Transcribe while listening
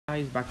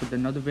guys, back with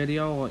another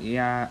video.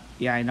 Yeah,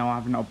 I know I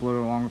haven't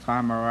uploaded a long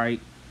time,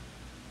 alright?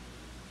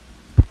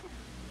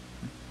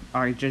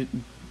 Alright,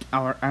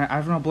 I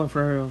haven't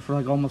uploaded for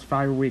like almost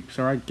 5 weeks,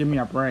 alright? Give me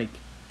a break.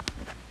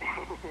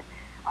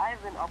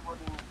 I've been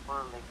uploading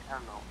for like, I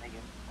don't know, like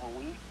a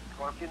week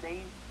or a few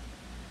days,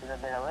 because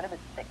I've been a little bit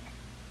sick.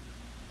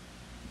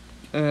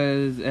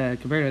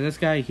 Compared to this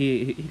guy,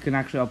 he can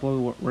actually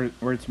upload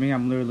where it's me.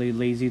 I'm literally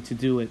lazy to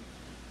do it.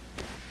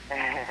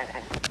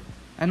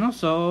 And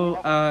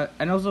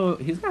also,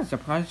 he's got a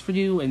surprise for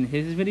you in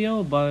his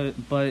video, but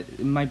it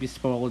might be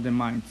spoiled in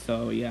mine.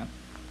 So yeah.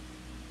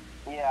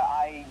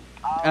 Yeah,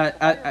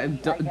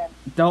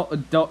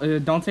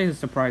 don't say it's a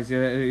surprise.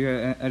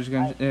 I'm just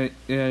gonna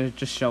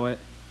just show it.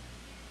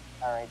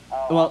 All right.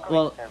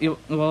 You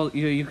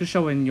can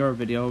show it in your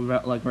video,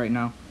 like right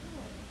now.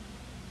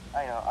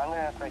 I know. I'm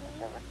gonna create the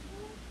server.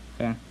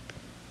 Okay.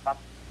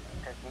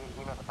 Because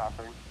you know the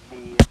password,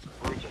 the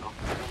original.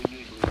 We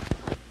usually.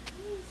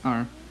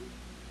 Alright.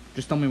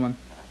 Just tell me when.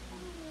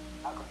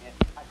 I'll create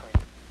it.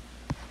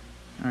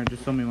 Alright,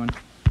 just tell me when. Okay,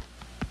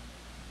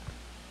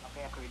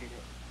 I created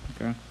it.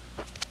 Okay.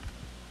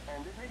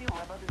 And this video,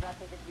 my brother's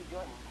asking to be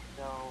joining,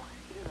 so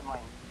he doesn't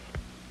mind.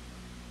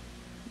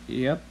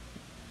 Yep.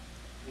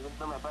 Even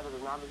though my brother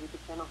does not have a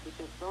YouTube channel, he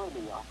should still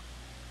be y'all.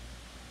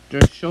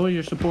 Just show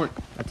your support.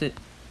 That's it.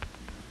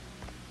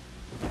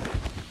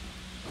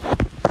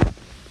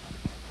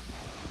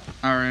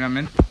 Alright, I'm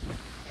in.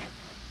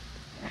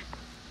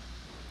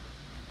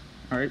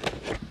 Alright.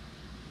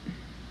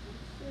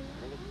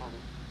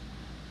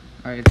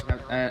 Alright,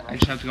 I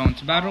just have to go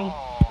into battle.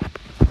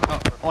 Oh,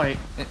 wait.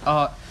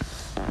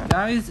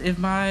 Guys, if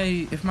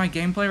my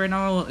gameplay right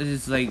now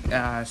is like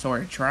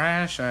sort of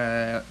trash,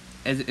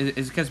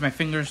 is because my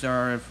fingers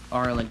are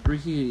like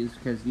greasy. Is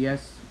because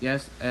yes,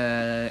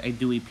 I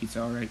do eat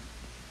pizza, alright.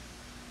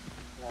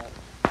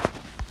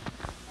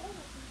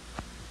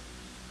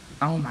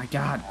 Oh my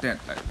god.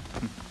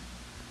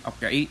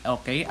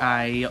 Okay,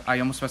 I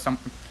almost messed up.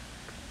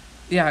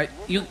 Yeah,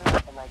 you.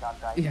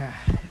 Yeah.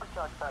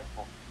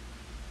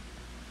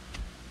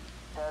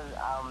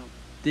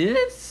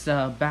 This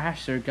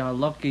bastard got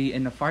lucky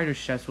in the fighter's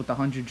chest with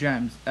 100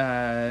 gems.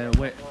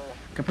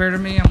 Compared to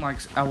me,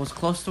 I was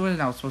close to it,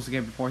 and I was supposed to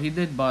get it before he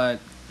did, but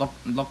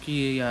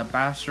lucky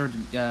bastard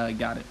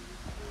got it.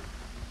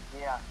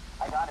 Yeah,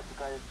 I got it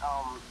because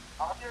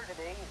earlier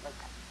today, like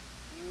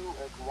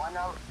 1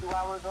 hour, 2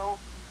 hours ago,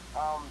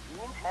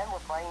 me and Ken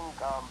were playing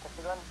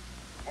Pentagon,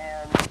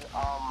 and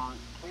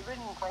we've been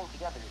playing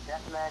together.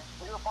 Deathmatch.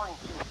 We were farming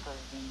too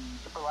because the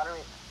super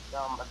lottery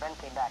event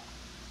came back.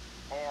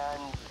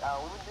 And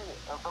we were doing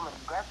from a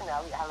grand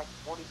finale. I had like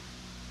 40,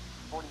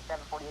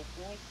 47, 48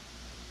 keys,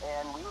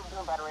 and we were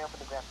doing battle royale for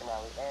the grand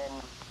finale.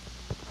 And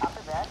after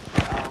that,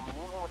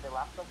 me and him were the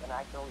last one, and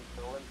I could only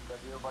kill him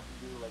because we were about to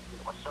do like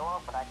a show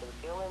off, but I could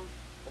kill him.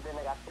 And then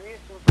I got 3 or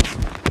 2 keys,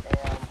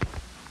 and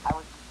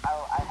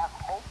I have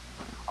hope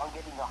on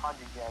getting 100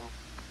 gems,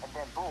 and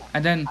then boom.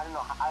 And then I don't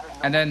know. I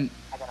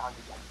got 100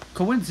 gems.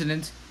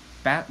 Coincidence,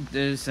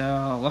 this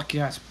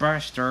lucky ass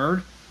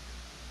bastard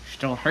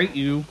still hate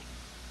you.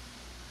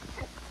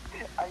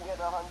 I got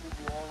 100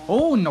 gems.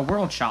 Oh, and the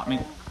world shot me.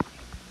 And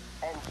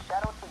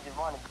shout out to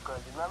Giovanni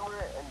because remember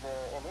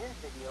in his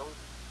videos,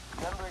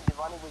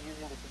 Giovanni was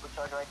using the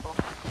supercharged rifle?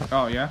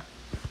 Oh yeah?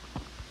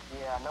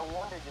 Yeah, no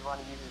wonder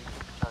Giovanni uses the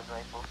supercharged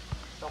rifle.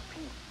 So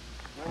peace.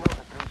 Even though it's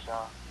a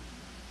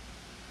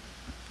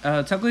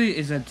 3-shot. Technically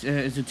is a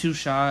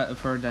 2-shot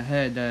for the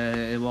head.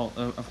 Well,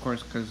 of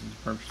course, because it's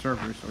per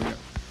server. So yeah.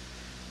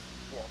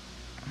 Yeah.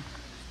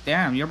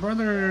 Damn, your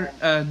brother.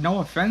 No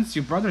offense,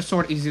 your brother's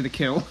sort of easy to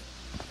kill.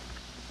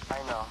 I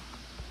know.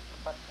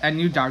 But and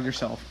you died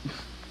yourself.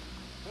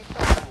 He's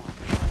getting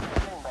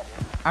better.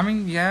 I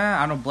mean,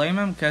 yeah, I don't blame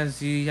him because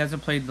he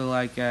hasn't played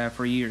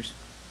for years.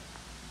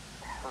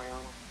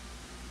 Really?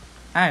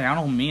 Hey, I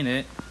don't mean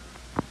it.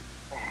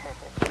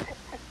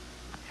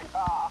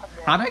 Oh,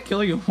 How'd I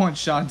kill you in 1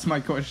 shot? Is my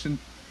question.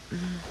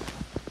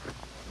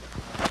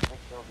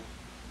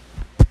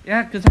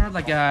 Yeah, because I had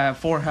like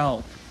 4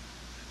 health.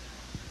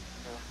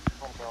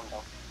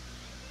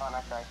 Oh,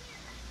 nice try.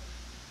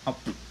 Oh.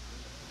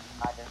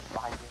 I just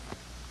behind you.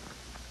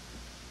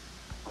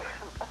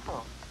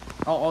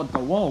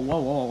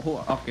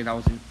 Whoa. Okay, that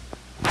was you.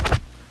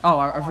 Oh,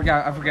 I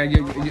forgot. I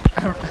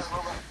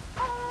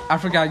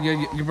forgot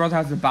your brother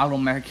has a battle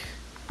mech.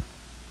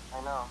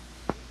 I know.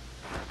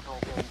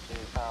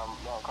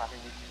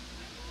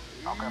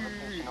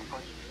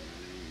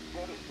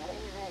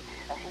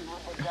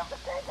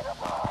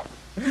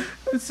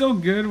 It's so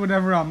good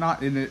whenever I'm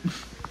not in it.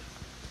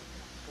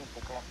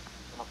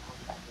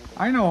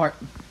 I know what.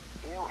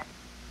 Even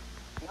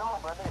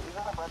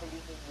my brother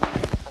uses the,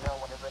 I know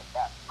whatever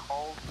that's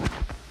called.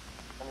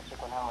 Let me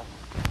check on how much.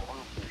 Let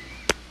me see.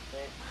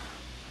 It's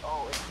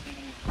the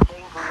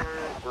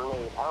singular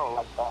grenade. I don't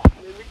like that.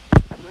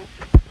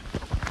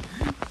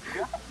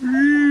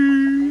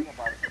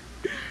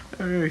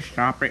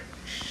 Stop it.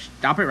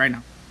 Stop it right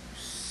now.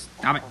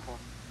 Stop it.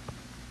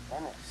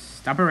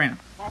 Stop it right now.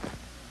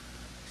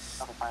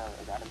 Okay, finally,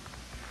 I got him.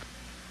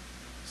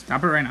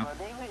 Stop it right now. But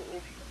David,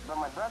 but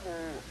my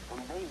brother,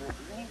 David,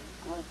 he's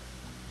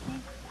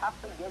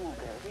halfway getting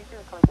there. He's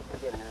just like a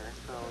beginner,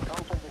 so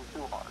don't judge him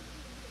too hard.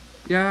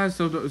 Yeah,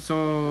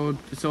 so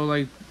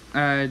like,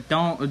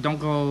 don't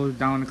go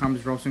down in the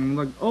comments roasting him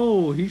like,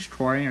 oh, he's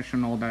trash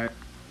and all that.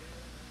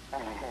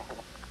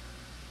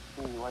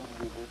 What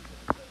did you do?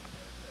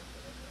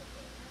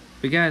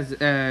 Because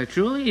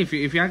truly, if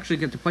you actually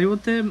get to play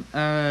with him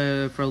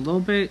for a little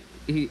bit,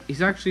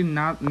 he's actually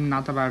not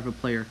that bad of a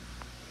player.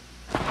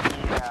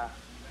 Yeah.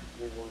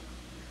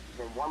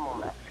 Then one more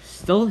match.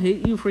 Still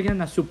hate you for getting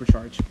that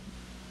supercharge.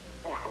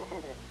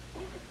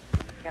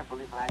 Can't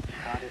believe I actually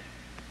got it.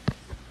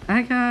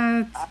 I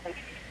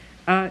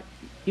got.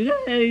 You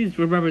guys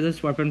remember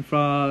this weapon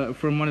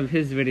from one of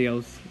his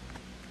videos?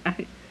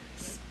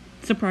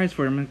 Surprise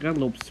for him. I got a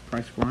little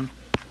surprise for him.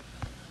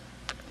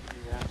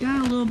 Got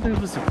a little bit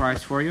of a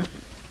surprise for you.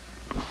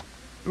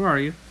 Where are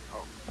you?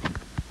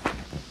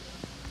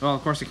 Well,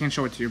 of course I can't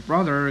show it to your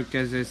brother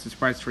because it's a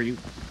surprise for you.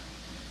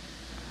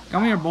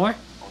 Come here, boy.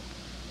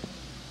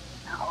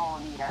 Oh,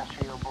 the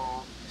Astro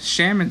Bowl.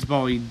 Shaman's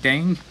bow, you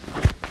dang.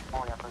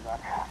 Oh, yeah, I forgot.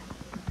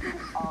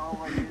 Oh,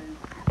 my goodness.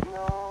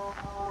 No.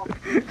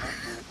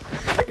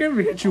 I can't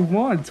even hit you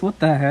once. What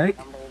the heck?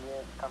 Come, baby.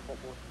 Come, baby.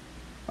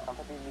 Come,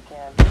 baby,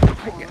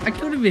 if you can. I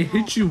couldn't even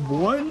hit you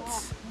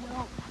once.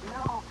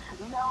 No.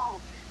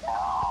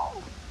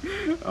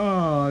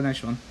 Oh,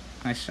 nice one.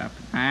 Nice job.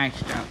 Nice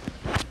job.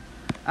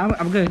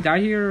 I'm gonna die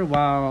here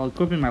while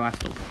equipping my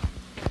last opal.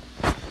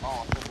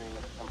 Oh,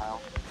 somehow.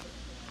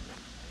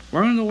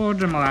 Where in the world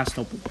did my last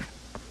opal go?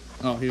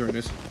 Oh, here it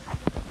is. I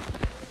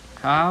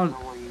How? don't know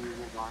where you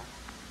usually are.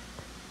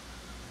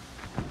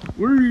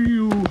 Where are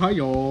you?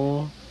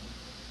 Hiyo.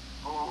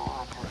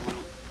 Oh,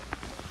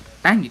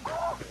 Dang it.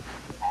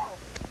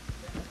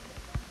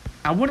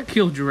 I would have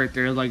killed you right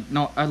there. Like,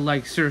 no,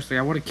 like, seriously,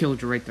 I would have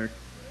killed you right there.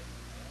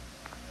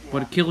 yeah.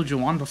 Would have killed you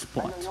on the I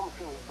spot. know you almost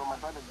killed me, but my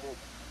brother did.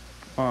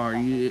 Oh,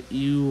 you,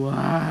 No.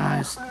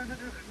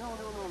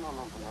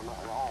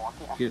 Oh,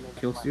 I can't.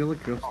 kill stealer.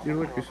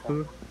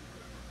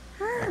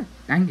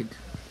 Dang it.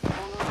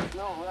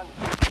 No, run.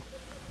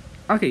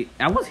 Okay,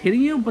 I was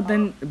hitting you, but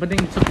then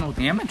you took no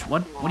damage.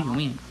 What do you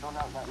mean? No,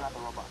 not the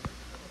robot.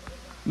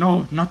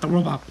 No, not the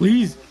robot,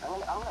 please. You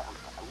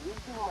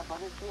see what my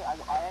brother did? I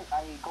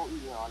go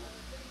easy on it.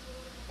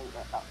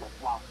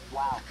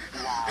 Wow.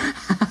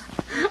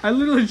 I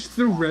literally just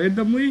threw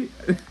randomly.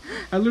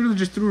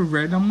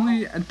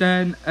 And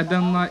then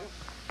like,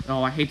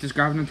 oh, I hate this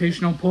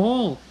gravitational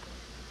pull.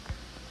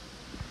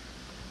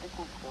 This is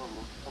killing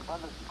me. My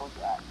brother's supposed to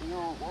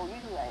well,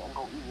 usually I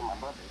go easy on my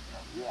brother. So,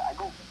 yeah, I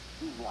go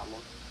easy on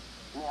him.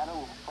 I mean, I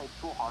don't play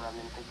too hard on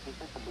him because he's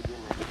just a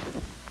beginner.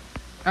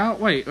 Oh,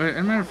 wait, as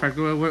a matter of fact,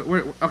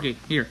 okay,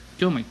 here,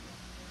 kill me.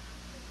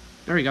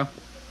 There you go.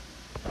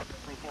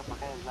 Free kill for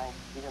him, nice.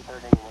 He's in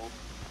third anyway.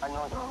 I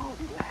know,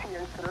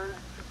 you're in third.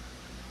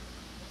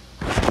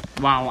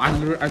 Wow, I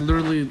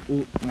literally,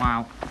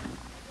 wow.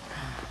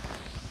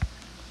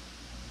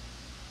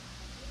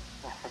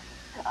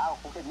 Ow,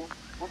 who hit me?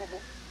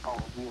 Oh,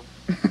 you.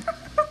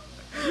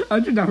 I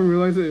did not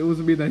realize it was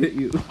me that hit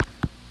you.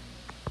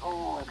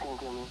 Oh, I couldn't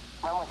kill me.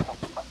 Why am I so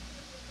fuck?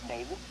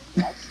 David?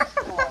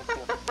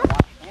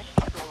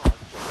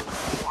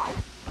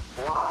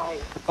 Why?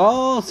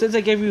 Oh, since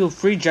I gave you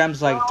free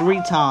gems like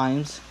 3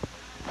 times,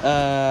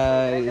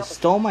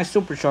 stole my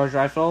supercharger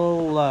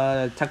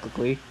rifle,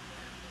 technically.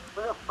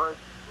 Who's the first?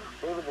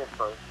 David is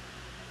first.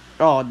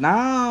 Oh,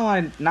 now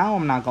I'm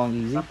not going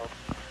easy.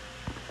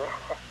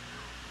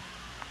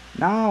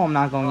 Now I'm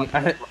not going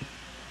easy.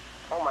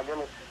 Oh my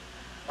goodness.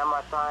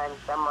 Samurai time,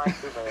 samurai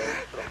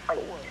fight.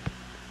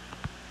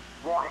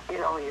 Boy,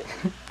 get over here.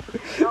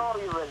 No,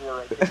 you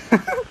resurrected.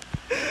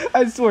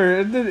 I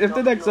swear, if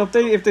the next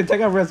update, if they take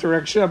out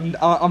Resurrection,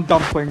 I'm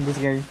done playing this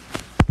game.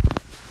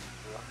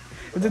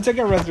 If they take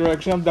out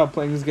Resurrection, I'm done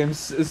playing this game.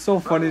 It's so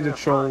funny to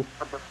troll.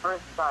 But the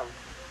first time.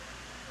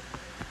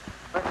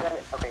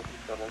 Okay, he's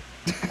still there.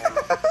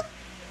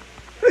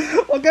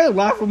 What kind of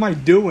laugh am I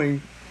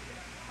doing?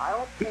 I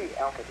don't see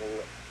Alpha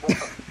David.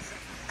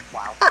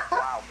 Wow.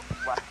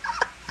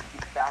 You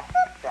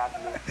stabbed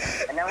me.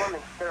 And now I'm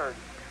in third.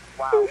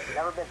 Wow.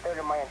 Never been third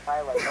in my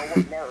entire life. No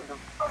one never.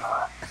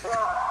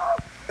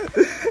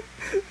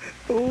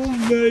 Oh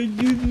my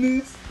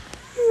goodness.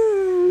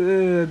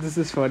 This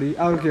is funny.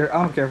 I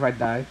don't care if I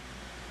die.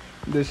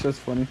 This show's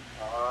funny.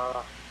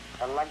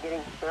 I'm not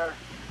getting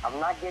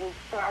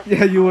third.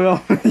 Yeah, you will.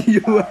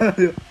 You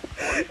will.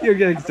 You're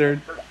getting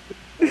third.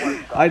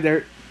 Hi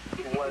there.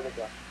 Where did it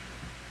go?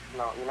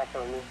 No, you're not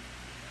killing me.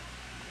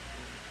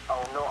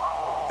 Oh no.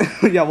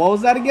 Oh. Yeah, what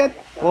was that again?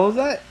 What was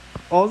that?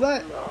 No.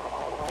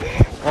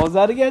 What was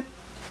that again?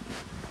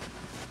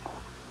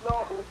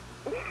 No.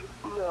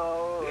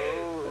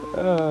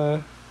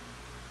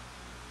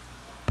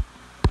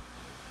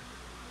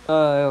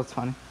 That was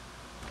funny.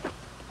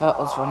 That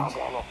was funny.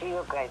 See,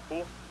 look, guys,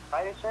 see?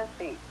 Spider sense,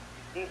 see?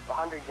 See,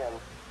 100 gems.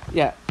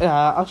 Yeah,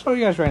 I'll show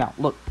you guys right now.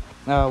 Look,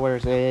 where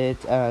is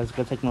it? It's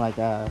gonna take me like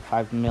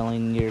 5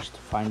 million years to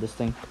find this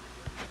thing.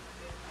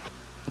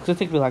 It's gonna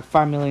take me like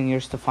 5 million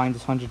years to find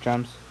this 100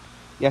 gems.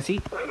 Yeah,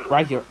 see?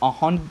 Right here. A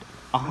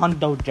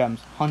hundo gems.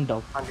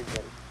 Hundo. 100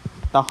 gems.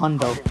 The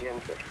hundo. 100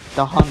 gems.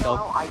 The hundo.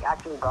 No, I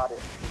actually got it.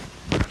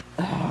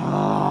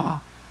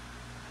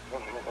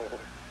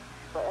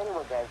 But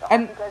anyway, guys, I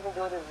And hope you guys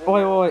enjoyed this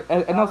video. wait.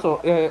 And also,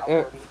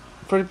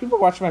 for the people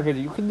watching my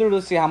video, you can literally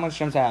see how much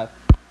gems I have.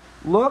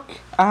 Look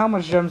at how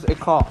much gems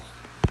it costs.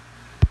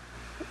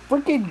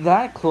 Freaking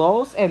that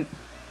close, and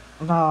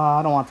nah,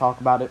 I don't want to talk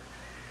about it.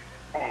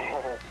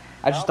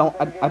 I just don't.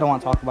 I don't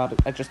want to talk about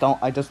it. I just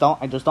don't. I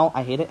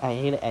hate it. I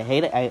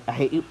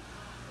hate you.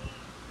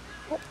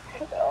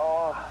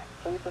 Oh,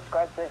 please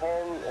subscribe to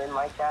him in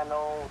my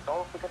channel.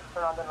 Don't forget to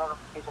turn on the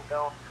notification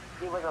bell.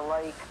 Give us a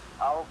like.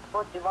 I'll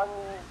put the one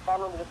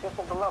channel in the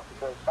description below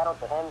because shout out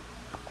to him.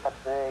 That's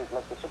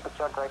the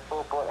supercharged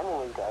rifle. But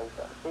anyways, guys,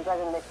 see you guys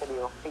in the next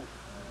video. Peace.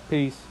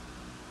 Peace.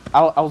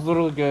 I was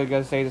literally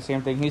gonna say the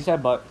same thing he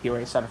said, but he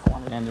already said it for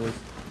me anyways.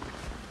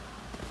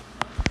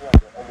 Yeah,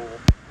 anyways.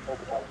 Thank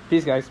you, guys.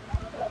 Peace, guys.